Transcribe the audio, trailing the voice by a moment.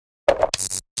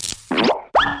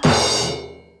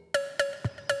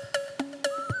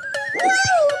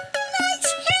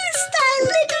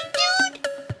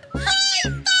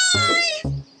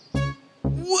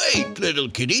little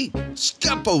kitty.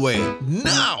 Step away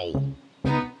now.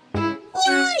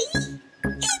 Why?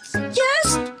 It's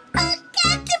just a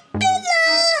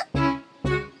caterpillar.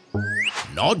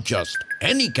 Not just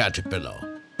any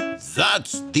caterpillar.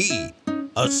 That's the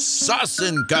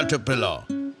assassin caterpillar,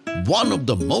 one of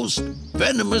the most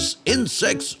venomous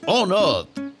insects on Earth.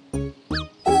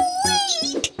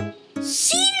 Wait!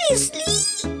 Seriously?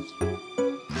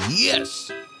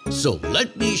 Yes. So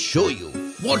let me show you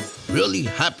what really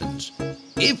happens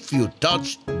if you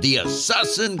touch the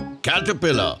assassin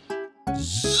caterpillar.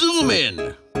 Zoom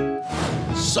in.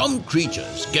 Some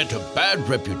creatures get a bad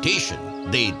reputation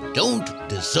they don't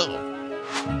deserve.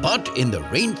 But in the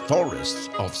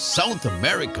rainforests of South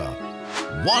America,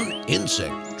 one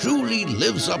insect truly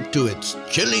lives up to its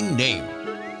chilling name,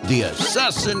 the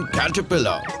assassin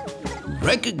caterpillar,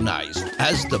 recognized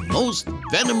as the most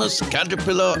venomous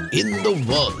caterpillar in the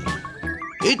world.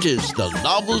 It is the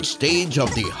larval stage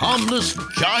of the harmless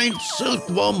giant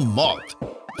silkworm moth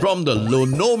from the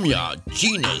Lonomia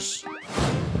genus.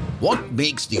 What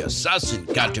makes the assassin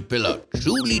caterpillar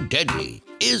truly deadly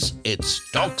is its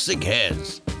toxic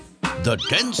hairs. The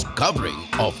dense covering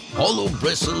of hollow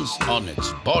bristles on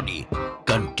its body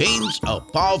contains a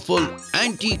powerful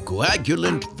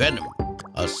anticoagulant venom,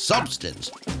 a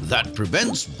substance that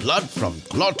prevents blood from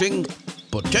clotting,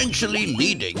 potentially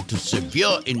leading to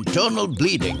severe internal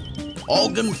bleeding,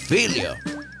 organ failure,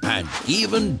 and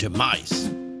even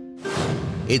demise.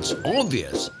 It's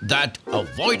obvious that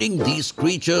avoiding these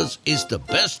creatures is the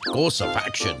best course of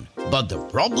action. But the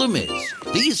problem is,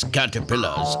 these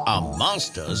caterpillars are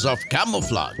masters of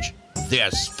camouflage.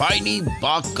 Their spiny,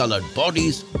 bark-colored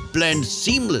bodies blend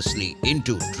seamlessly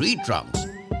into tree trunks,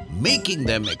 making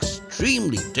them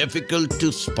extremely difficult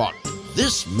to spot.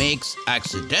 This makes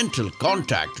accidental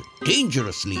contact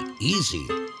dangerously easy,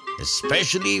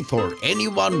 especially for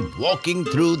anyone walking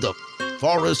through the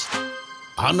forest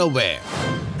unaware.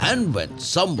 And when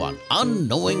someone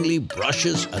unknowingly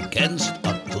brushes against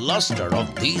a cluster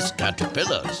of these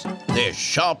caterpillars, their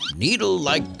sharp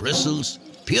needle-like bristles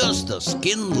pierce the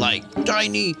skin like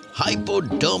tiny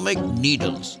hypodermic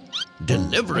needles,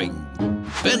 delivering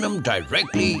venom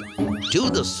directly to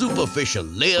the superficial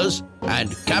layers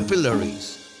and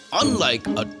capillaries. Unlike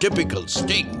a typical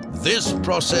sting, this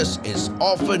process is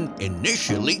often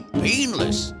initially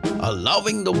painless,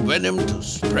 allowing the venom to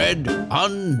spread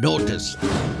unnoticed.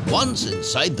 Once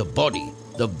inside the body,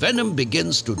 the venom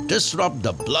begins to disrupt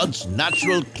the blood's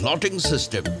natural clotting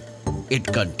system. It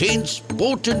contains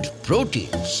potent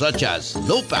proteins such as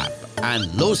LOPAP and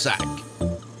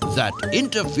LOSAC that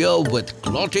interfere with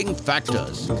clotting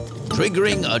factors,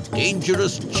 triggering a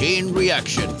dangerous chain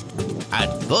reaction.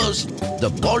 At first, the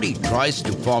body tries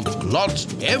to form clots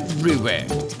everywhere,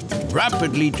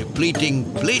 rapidly depleting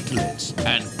platelets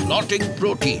and clotting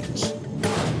proteins.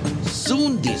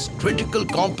 Soon these critical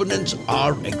components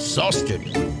are exhausted,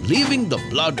 leaving the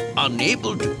blood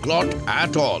unable to clot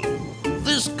at all.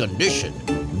 This condition,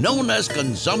 known as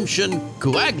consumption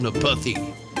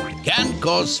coagulopathy, can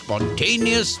cause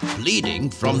spontaneous bleeding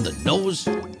from the nose,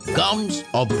 gums,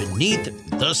 or beneath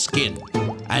the skin,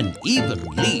 and even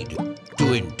lead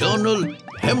to internal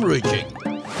hemorrhaging.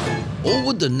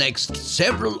 Over the next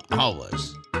several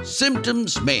hours,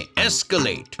 symptoms may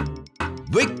escalate.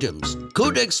 Victims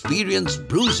could experience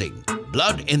bruising,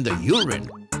 blood in the urine,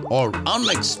 or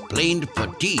unexplained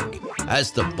fatigue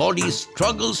as the body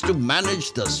struggles to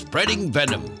manage the spreading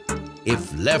venom.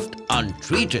 If left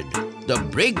untreated, the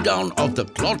breakdown of the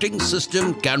clotting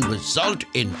system can result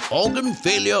in organ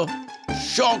failure,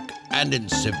 shock, and in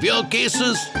severe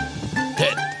cases,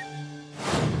 death.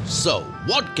 So,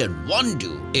 what can one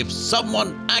do if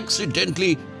someone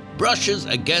accidentally brushes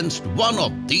against one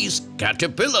of these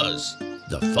caterpillars?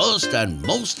 The first and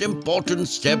most important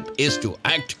step is to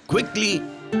act quickly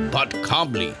but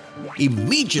calmly.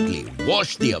 Immediately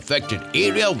wash the affected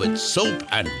area with soap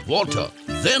and water.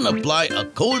 Then apply a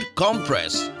cold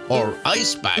compress or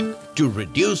ice pack to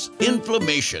reduce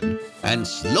inflammation and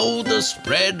slow the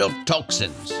spread of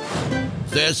toxins.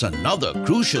 There's another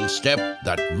crucial step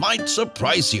that might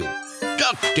surprise you.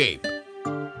 Duct tape.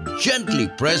 Gently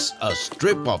press a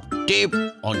strip of tape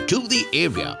onto the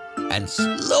area and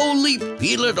slowly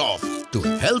peel it off to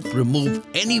help remove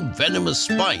any venomous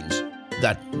spines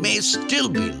that may still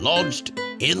be lodged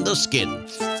in the skin.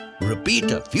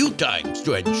 Repeat a few times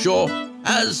to ensure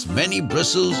as many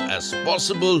bristles as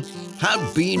possible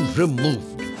have been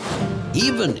removed.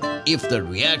 Even if the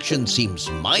reaction seems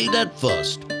mild at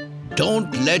first,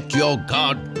 don't let your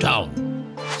guard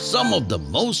down. Some of the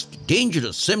most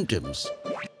dangerous symptoms,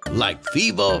 like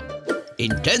fever,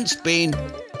 intense pain,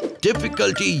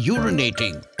 difficulty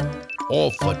urinating,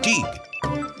 or fatigue,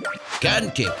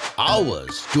 can take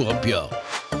hours to appear.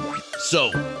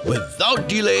 So, without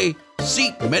delay,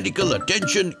 seek medical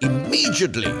attention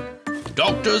immediately.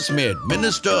 Doctors may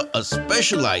administer a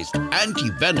specialized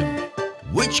anti-venom,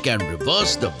 which can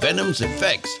reverse the venom's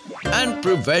effects and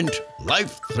prevent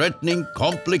life-threatening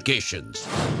complications.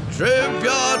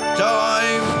 Trivia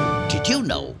time! Did you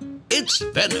know its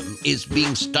venom is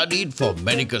being studied for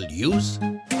medical use?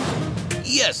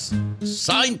 Yes,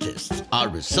 scientists are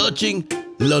researching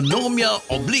Lonomia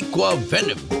obliqua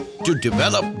venom to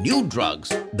develop new drugs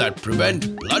that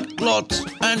prevent blood clots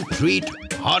and treat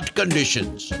heart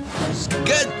conditions.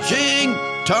 Sketching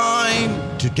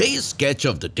time! Today's sketch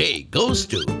of the day goes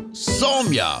to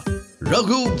Soumya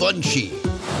Raghuvanshi.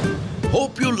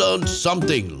 Hope you learned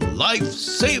something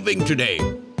life-saving today.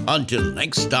 Until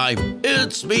next time,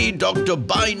 it's me, Dr.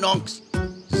 Binocs,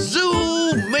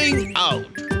 zooming out.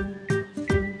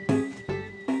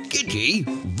 Kitty,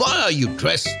 why are you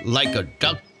dressed like a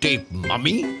duct tape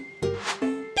mummy?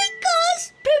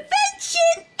 Because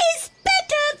prevention is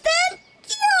better than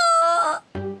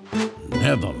cure.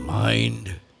 Never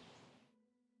mind.